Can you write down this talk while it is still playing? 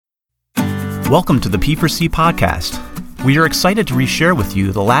Welcome to the P4C podcast. We are excited to reshare with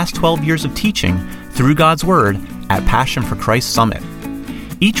you the last 12 years of teaching through God's Word at Passion for Christ Summit.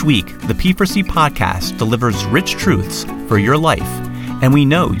 Each week, the P4C podcast delivers rich truths for your life, and we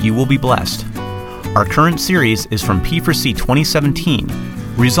know you will be blessed. Our current series is from P4C 2017,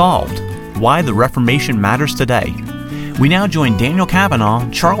 Resolved, Why the Reformation Matters Today. We now join Daniel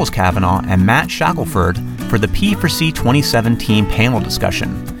Kavanaugh, Charles Kavanaugh, and Matt Shackelford for the P4C 2017 panel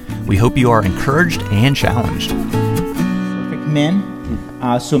discussion. We hope you are encouraged and challenged. Perfect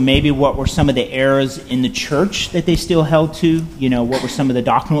men. So maybe what were some of the errors in the church that they still held to? What were some of the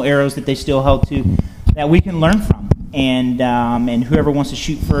doctrinal errors that they still held to that we can learn from? And whoever wants to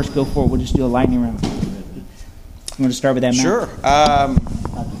shoot first, go for it. We'll just do a lightning round. You want to start with that, Matt? Sure.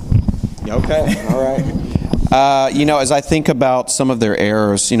 Okay. All right. As I think about some of their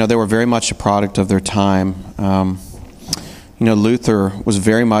errors, they were very much a product of their time. Luther was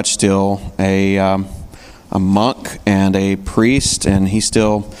very much still a monk and a priest, and he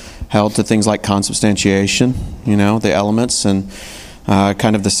still held to things like consubstantiation, the elements, and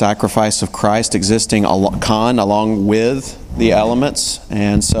kind of the sacrifice of Christ existing along with the elements.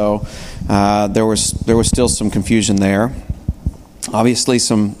 And so there was still some confusion there. Obviously,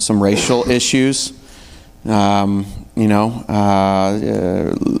 some racial issues.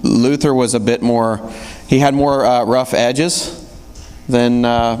 Luther was a bit more, he had more rough edges than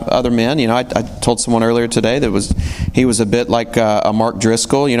other men. I told someone earlier today that he was a bit like a Mark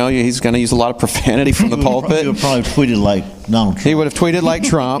Driscoll. He's going to use a lot of profanity from the pulpit. He would probably tweeted like Donald Trump. He would have tweeted like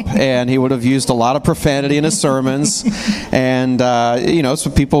Trump, and he would have used a lot of profanity in his sermons. And,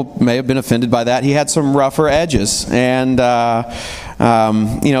 some people may have been offended by that. He had some rougher edges. And,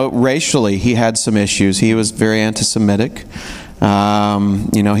 racially, he had some issues. He was very anti-Semitic.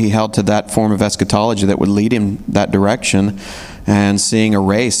 He held to that form of eschatology that would lead him that direction, and seeing a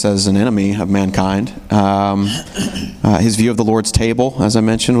race as an enemy of mankind. His view of the Lord's table, as I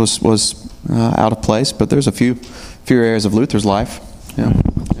mentioned, was out of place. But there's a few areas of Luther's life.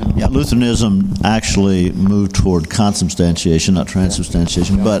 Yeah, Lutheranism actually moved toward consubstantiation, not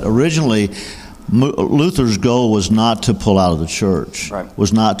transubstantiation. Yeah. But originally, Luther's goal was not to pull out of the church, right.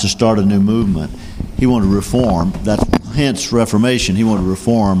 Was not to start a new movement. He wanted to reform. That's hence Reformation. He wanted to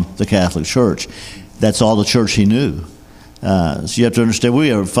reform the Catholic Church. That's all the church he knew. So you have to understand,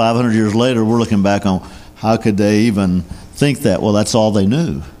 we are 500 years later, we're looking back on how could they even think that? Well, that's all they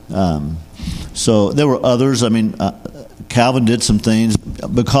knew. So there were others. Calvin did some things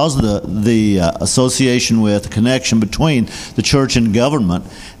because of the association with, the connection between the church and government.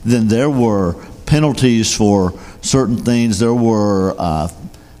 Then there were penalties for certain things. There were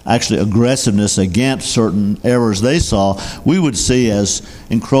actually aggressiveness against certain errors they saw, we would see as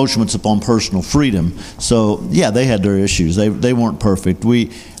encroachments upon personal freedom. So, yeah, they had their issues. They weren't perfect.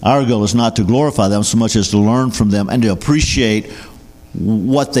 Our goal is not to glorify them so much as to learn from them and to appreciate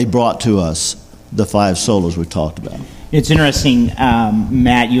what they brought to us, the five solas we talked about. It's interesting,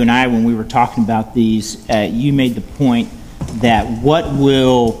 Matt, you and I, when we were talking about these, you made the point that what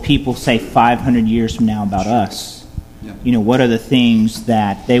will people say 500 years from now about us? Yeah. What are the things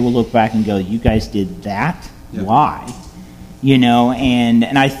that they will look back and go, you guys did that? Yeah. Why? And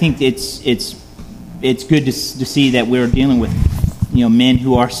I think it's good to see that we're dealing with, men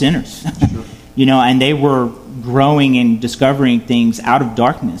who are sinners. Sure. And they were growing and discovering things out of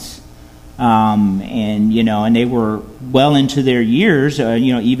darkness. And they were well into their years,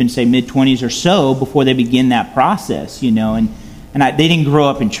 even say mid-20s or so before they begin that process, and they didn't grow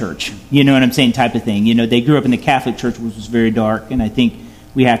up in church, you know what I'm saying, type of thing. They grew up in the Catholic Church, which was very dark, and I think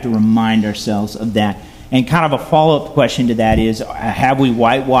we have to remind ourselves of that. And kind of a follow-up question to that is, have we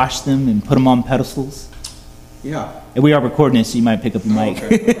whitewashed them and put them on pedestals? Yeah. And we are recording this, so you might pick up the mic.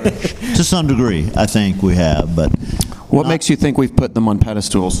 Okay. To some degree, I think we have, but... What makes you think we've put them on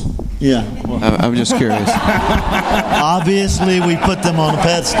pedestals? Yeah. I'm just curious. Obviously, we put them on a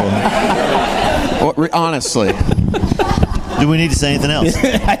pedestal. Well, honestly. Do we need to say anything else?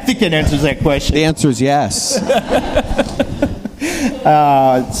 I think that answers that question. The answer is yes.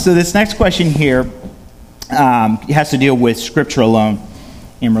 So this next question here has to deal with Scripture alone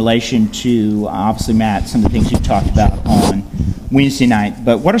in relation to, obviously, Matt, some of the things you've talked about on Wednesday night.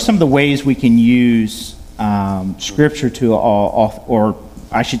 But what are some of the ways we can use Scripture to, or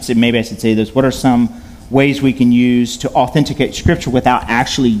I should say, maybe I should say this, what are some ways we can use to authenticate Scripture without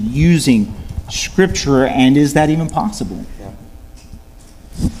actually using Scripture, and is that even possible?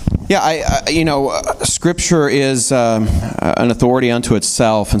 Yeah, Scripture is an authority unto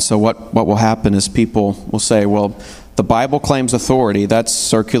itself, and so what will happen is people will say, well, the Bible claims authority. That's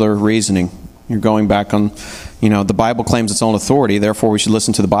circular reasoning. You're going back on the Bible claims its own authority, therefore we should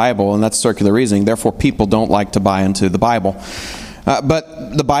listen to the Bible, and that's circular reasoning. Therefore, people don't like to buy into the Bible.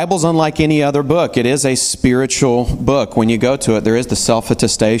 But the Bible's unlike any other book. It is a spiritual book. When you go to it, there is the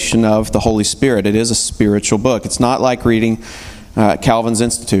self-attestation of the Holy Spirit. It is a spiritual book. It's not like reading Calvin's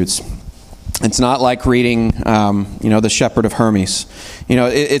Institutes. It's not like reading, The Shepherd of Hermes.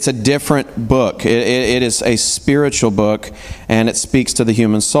 It's a different book. It is a spiritual book, and it speaks to the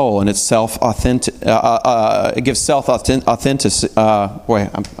human soul, and it's self-authentic. It gives self-authenticity.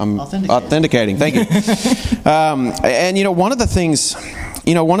 I'm authenticating. Thank you. And one of the things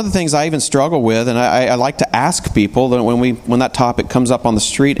I even struggle with, and I like to ask people that when that topic comes up on the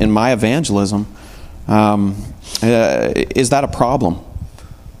street in my evangelism, is that a problem?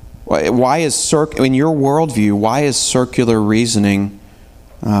 Why is in your worldview, why is circular reasoning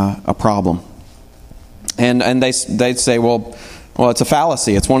a problem? And they say, well, it's a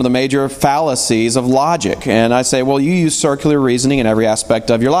fallacy. It's one of the major fallacies of logic. And I say, well, you use circular reasoning in every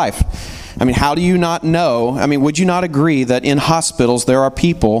aspect of your life. I mean, how do you not know? I mean, would you not agree that in hospitals there are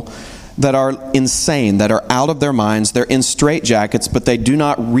people that are insane, that are out of their minds, they're in straitjackets, but they do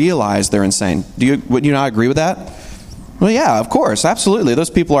not realize they're insane? Would you not agree with that? Well, yeah, of course, absolutely.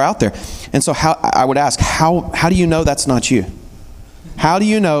 Those people are out there. And so I would ask, how do you know that's not you? How do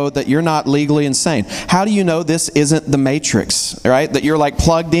you know that you're not legally insane? How do you know this isn't the Matrix, right? That you're like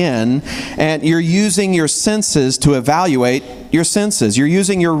plugged in and you're using your senses to evaluate your senses. You're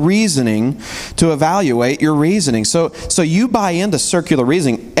using your reasoning to evaluate your reasoning. So you buy into circular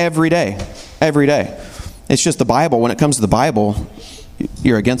reasoning every day. Every day. It's just the Bible. When it comes to the Bible,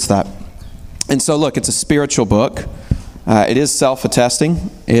 you're against that. And so look, it's a spiritual book. It is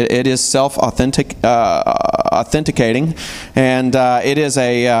self-attesting. It is self-authenticating, and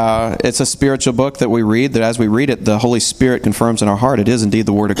it's a spiritual book that we read. That as we read it, the Holy Spirit confirms in our heart it is indeed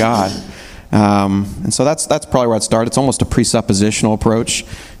the Word of God. And so that's probably where I'd start. It's almost a presuppositional approach.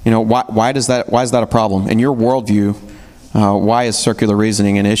 Why is that a problem in your worldview? Why is circular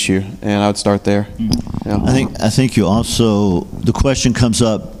reasoning an issue? And I would start there. Yeah. I think you also, the question comes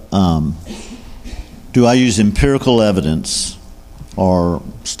up. Do I use empirical evidence or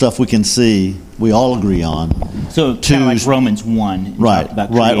stuff we can see, we all agree on? So kind of like Romans 1, right?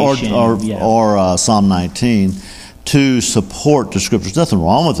 About creation, or Psalm 19 to support the Scriptures. Nothing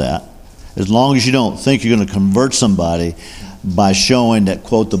wrong with that, as long as you don't think you're going to convert somebody by showing that,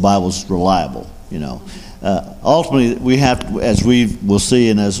 quote, the Bible's reliable. Ultimately, we have, as we will see,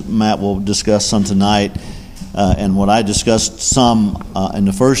 and as Matt will discuss some tonight. And what I discussed some in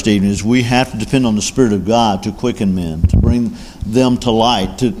the first evening is we have to depend on the Spirit of God to quicken men, to bring them to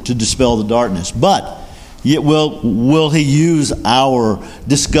light, to dispel the darkness. But yet will He use our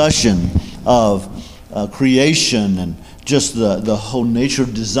discussion of creation and just the whole nature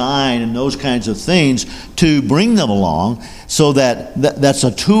of design and those kinds of things to bring them along, so that's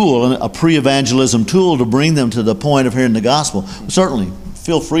a tool, a pre-evangelism tool to bring them to the point of hearing the gospel? Certainly.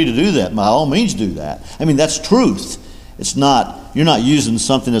 Feel free to do that. By all means, do that. I mean, that's truth. It's not, you're not using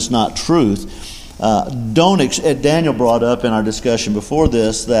something that's not truth. Daniel brought up in our discussion before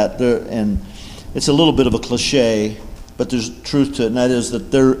this and it's a little bit of a cliche, but there's truth to it, and that is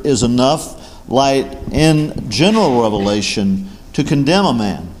that there is enough light in general revelation to condemn a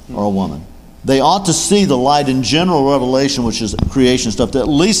man or a woman. They ought to see the light in general revelation, which is creation stuff, to at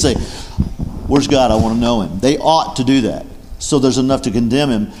least say, where's God? I want to know Him. They ought to do that. So there's enough to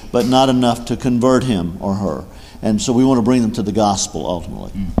condemn him, but not enough to convert him or her. And so we want to bring them to the gospel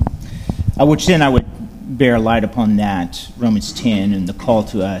ultimately. Which then I would bear light upon that, Romans 10, and the call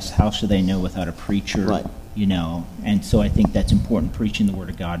to us, how should they know without a preacher? Right. And so I think that's important, preaching the Word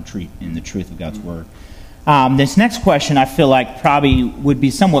of God and the truth of God's Word. This next question I feel like probably would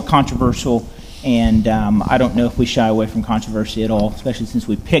be somewhat controversial, and I don't know if we shy away from controversy at all, especially since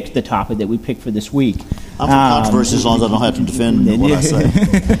we picked the topic that we picked for this week. I'm for controversy as long as I don't have to defend what I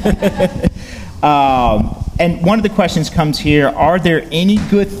say. And one of the questions comes here, are there any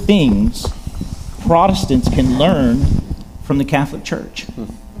good things Protestants can learn from the Catholic Church?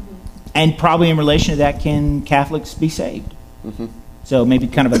 And probably in relation to that, can Catholics be saved? Mm-hmm. So maybe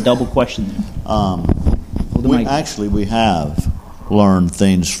kind of a double question there. We have learned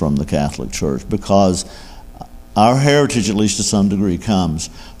things from the Catholic Church, because our heritage, at least to some degree, comes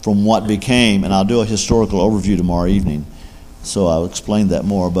from what became, and I'll do a historical overview tomorrow evening, so I'll explain that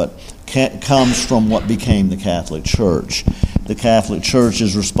more, but comes from what became the Catholic Church. The Catholic Church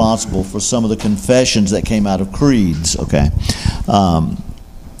is responsible for some of the confessions that came out of creeds, okay?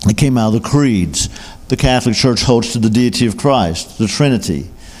 It came out of the creeds. The Catholic Church holds to the deity of Christ, the Trinity.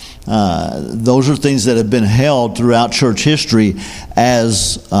 Those are things that have been held throughout church history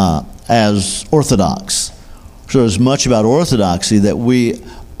as orthodox So there's much about orthodoxy that we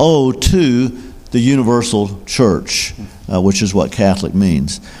owe to the universal church, which is what Catholic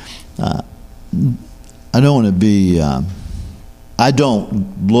means. I don't want to be... I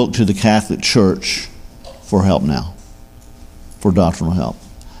don't look to the Catholic Church for help now, for doctrinal help.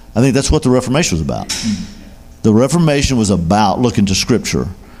 I think that's what the Reformation was about. The Reformation was about looking to Scripture.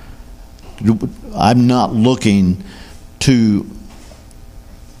 I'm not looking to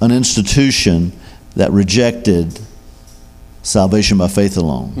an institution that rejected salvation by faith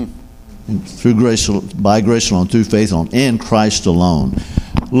alone, through grace, by grace alone, through faith alone, in Christ alone,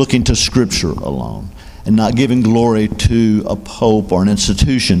 looking to Scripture alone, and not giving glory to a pope or an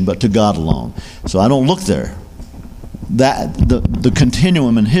institution, but to God alone. So I don't look there. That the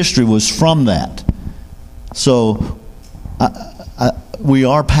continuum in history was from that. So we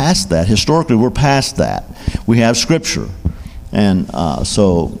are past that. Historically, we're past that. We have Scripture, and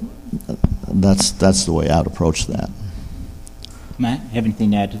so that's the way I'd approach that. Matt, have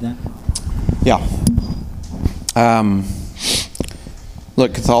anything to add to that? Yeah.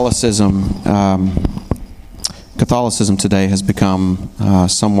 Look, Catholicism today has become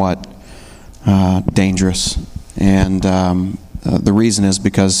somewhat dangerous, and the reason is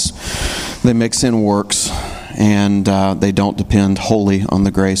because they mix in works, and they don't depend wholly on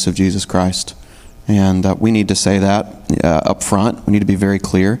the grace of Jesus Christ. And we need to say that up front. We need to be very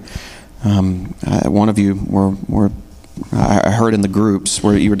clear. One of you I heard in the groups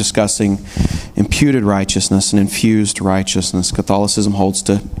where you were discussing imputed righteousness and infused righteousness. Catholicism holds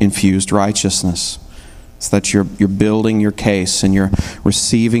to infused righteousness. So that you're building your case and you're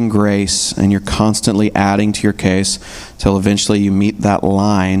receiving grace and you're constantly adding to your case till eventually you meet that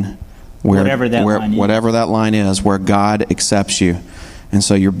line whatever that line is, where God accepts you. And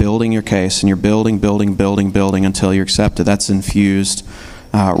so you're building your case and you're building until you're accepted. That's infused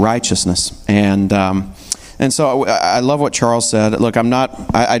righteousness. And so I love what Charles said. Look,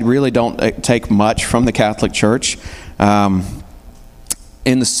 I really don't take much from the Catholic Church.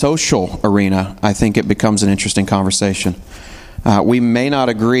 In the social arena, I think it becomes an interesting conversation. We may not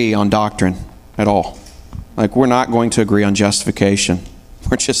agree on doctrine at all. Like, we're not going to agree on justification.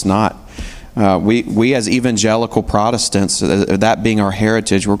 We're just not. We as evangelical Protestants, that being our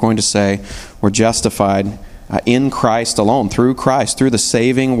heritage, we're going to say we're justified in Christ alone, through Christ, through the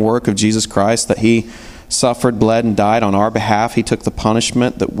saving work of Jesus Christ, that He suffered, bled, and died on our behalf. He took the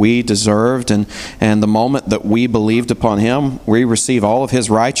punishment that we deserved, and the moment that we believed upon Him, we receive all of His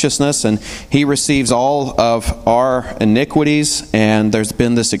righteousness, and He receives all of our iniquities, and there's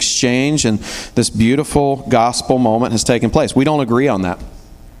been this exchange, and this beautiful gospel moment has taken place. We don't agree on that.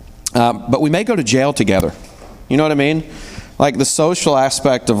 But we may go to jail together. You know what I mean? Like the social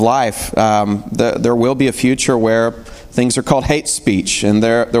aspect of life, there will be a future where things are called hate speech, and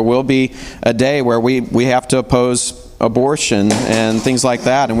there will be a day where we have to oppose abortion and things like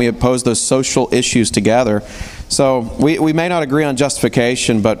that, and we oppose those social issues together. So we may not agree on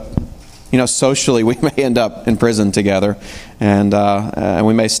justification, but socially we may end up in prison together, and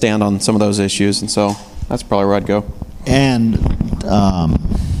we may stand on some of those issues, and so that's probably where I'd go. And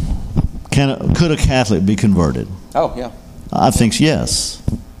could a Catholic be converted? Oh, yeah. I think yes.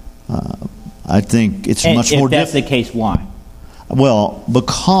 I think it's much more difficult. If that's the case, why? Well,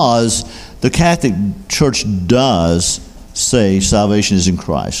 because the Catholic Church does say salvation is in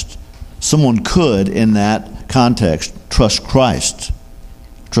Christ. Someone could, in that context, trust Christ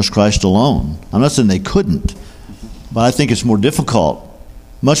alone. I'm not saying they couldn't, but I think it's more difficult,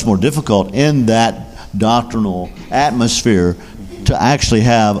 much more difficult in that doctrinal atmosphere to actually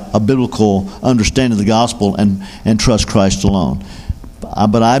have a biblical understanding of the gospel and trust Christ alone.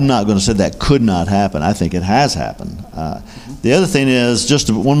 But I'm not going to say that could not happen. I think it has happened. The other thing is,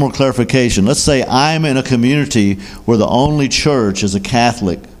 just one more clarification. Let's say I'm in a community where the only church is a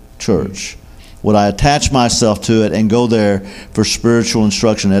Catholic church. Would I attach myself to it and go there for spiritual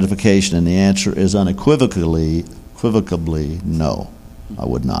instruction and edification? And the answer is unequivocally no. I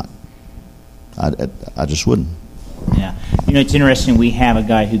would not. I just wouldn't. Yeah. It's interesting. We have a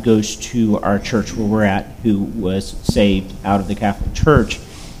guy who goes to our church where we're at who was saved out of the Catholic Church.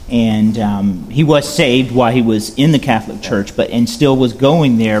 And he was saved while he was in the Catholic Church, and still was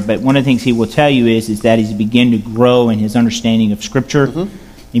going there. But one of the things he will tell you is that as he began to grow in his understanding of Scripture,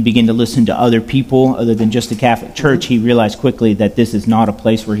 he began to listen to other people other than just the Catholic Church. He realized quickly that this is not a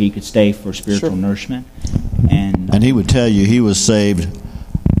place where he could stay for spiritual nourishment. And he would tell you he was saved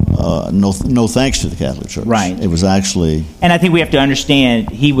no thanks to the Catholic Church. Right. It was actually... And I think we have to understand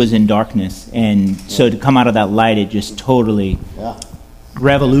he was in darkness. And so to come out of that light, it just totally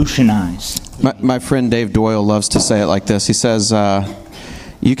revolutionized. My friend Dave Doyle loves to say it like this. He says,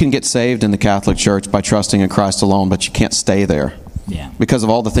 you can get saved in the Catholic Church by trusting in Christ alone, but you can't stay there because of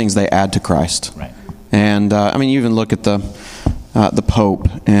all the things they add to Christ. Right. And you even look at the Pope,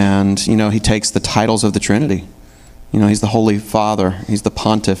 and he takes the titles of the Trinity. He's the Holy Father, he's the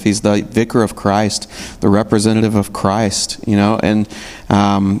Pontiff, he's the Vicar of Christ, the representative of Christ. And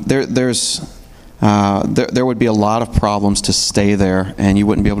there would be a lot of problems to stay there, and you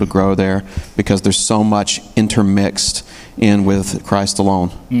wouldn't be able to grow there because there's so much intermixed in with Christ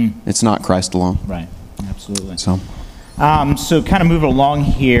alone. It's not Christ alone. Right. Absolutely. So kind of moving along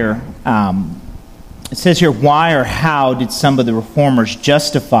here. It says here, why or how did some of the reformers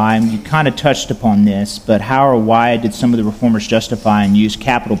justify, and you kind of touched upon this, but how or why did some of the reformers justify and use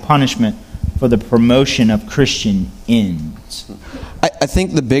capital punishment for the promotion of Christian ends? I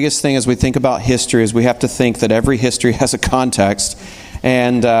think the biggest thing as we think about history is we have to think that every history has a context,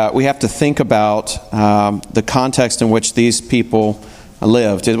 and we have to think about the context in which these people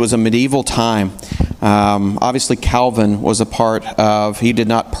lived. It was a medieval time. Obviously, Calvin was a part of, he did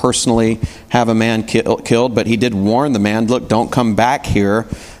not personally have a man killed, but he did warn the man, look, don't come back here.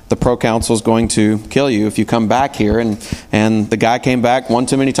 The proconsul is going to kill you if you come back here. And the guy came back one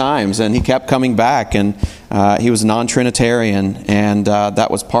too many times, and he kept coming back. And he was non-Trinitarian, and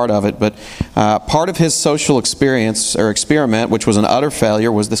that was part of it. But part of his social experience or experiment, which was an utter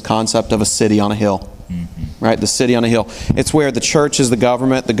failure, was this concept of a city on a hill. Right, the city on a hill. It's where the church is the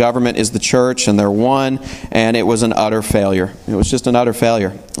government is the church, and they're one, and it was an utter failure. It was just an utter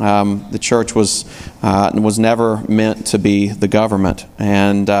failure. The church was never meant to be the government,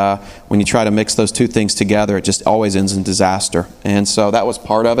 and when you try to mix those two things together, it just always ends in disaster. And so that was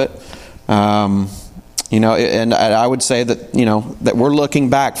part of it. And I would say that that we're looking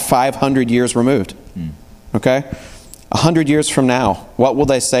back 500 years removed. Okay, 100 years from now, what will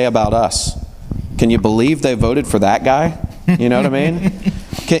they say about us? Can you believe they voted for that guy? You know what I mean?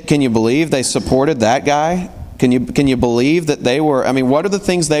 Can you believe they supported that guy? Can you believe that they were, what are the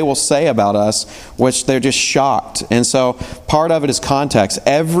things they will say about us which they're just shocked? And so part of it is context.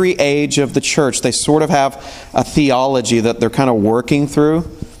 Every age of the church, they sort of have a theology that they're kind of working through.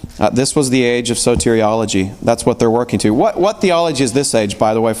 This was the age of soteriology. That's what they're working to. What theology is this age,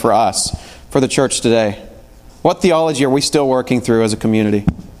 by the way, for us, for the church today? What theology are we still working through as a community?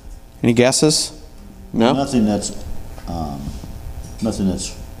 Any guesses? No? Nothing that's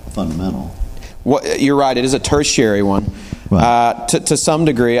fundamental. You're right. It is a tertiary one. Right. To some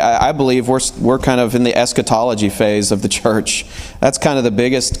degree, I believe we're kind of in the eschatology phase of the church. That's kind of the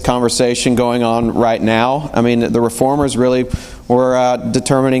biggest conversation going on right now. The reformers really were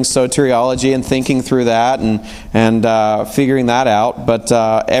determining soteriology and thinking through that and figuring that out. But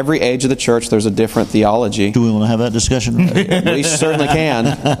every age of the church, there's a different theology. Do we want to have that discussion? We certainly can.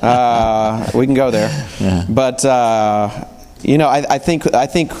 We can go there. Yeah. But I think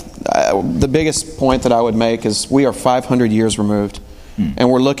the biggest point that I would make is we are 500 years removed, and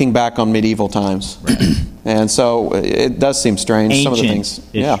we're looking back on medieval times. Right. And so it does seem strange, ancient some of the things.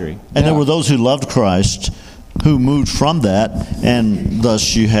 history. Yeah. And there were those who loved Christ who moved from that, and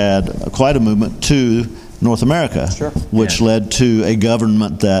thus you had quite a movement to North America, which led to a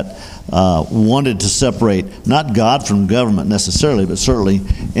government that wanted to separate not God from government necessarily, but certainly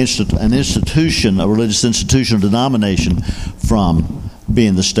an institution, a religious institution or denomination from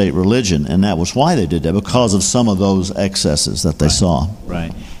being the state religion. And that was why they did that, because of some of those excesses that they saw.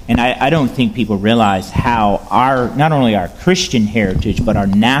 Right. And I don't think people realize how not only our Christian heritage, but our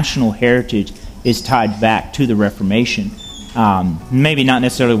national heritage is tied back to the Reformation. Maybe not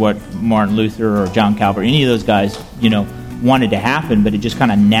necessarily what Martin Luther or John Calvin, any of those guys, wanted to happen, but it just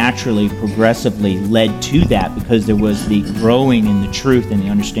kind of naturally, progressively led to that because there was the growing in the truth and the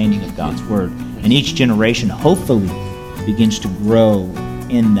understanding of God's Word. And each generation, hopefully, begins to grow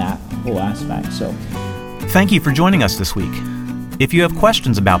in that whole aspect. So, thank you for joining us this week. If you have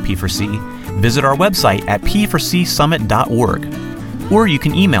questions about P4C, visit our website at p4csummit.org, or you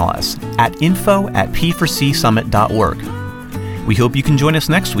can email us at info@p4csummit.org. We hope you can join us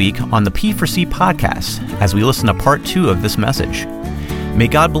next week on the P4C podcast as we listen to part 2 of this message. May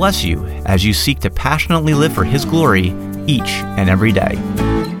God bless you as you seek to passionately live for His glory each and every day.